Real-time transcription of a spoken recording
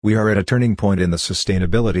We are at a turning point in the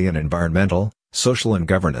sustainability and environmental, social and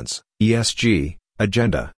governance (ESG)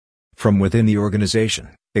 agenda. From within the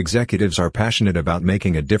organization, executives are passionate about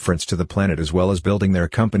making a difference to the planet as well as building their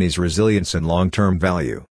company's resilience and long-term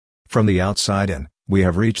value. From the outside in, we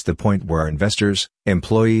have reached the point where investors,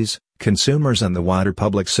 employees, consumers and the wider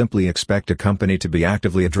public simply expect a company to be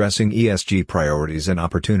actively addressing ESG priorities and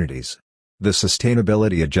opportunities. The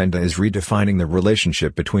sustainability agenda is redefining the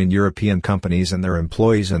relationship between European companies and their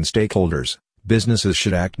employees and stakeholders. Businesses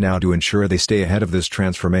should act now to ensure they stay ahead of this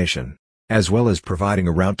transformation, as well as providing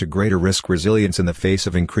a route to greater risk resilience in the face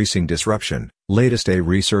of increasing disruption. Latest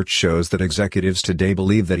research shows that executives today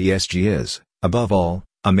believe that ESG is, above all,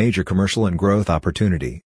 a major commercial and growth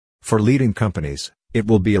opportunity. For leading companies, it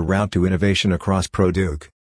will be a route to innovation across product,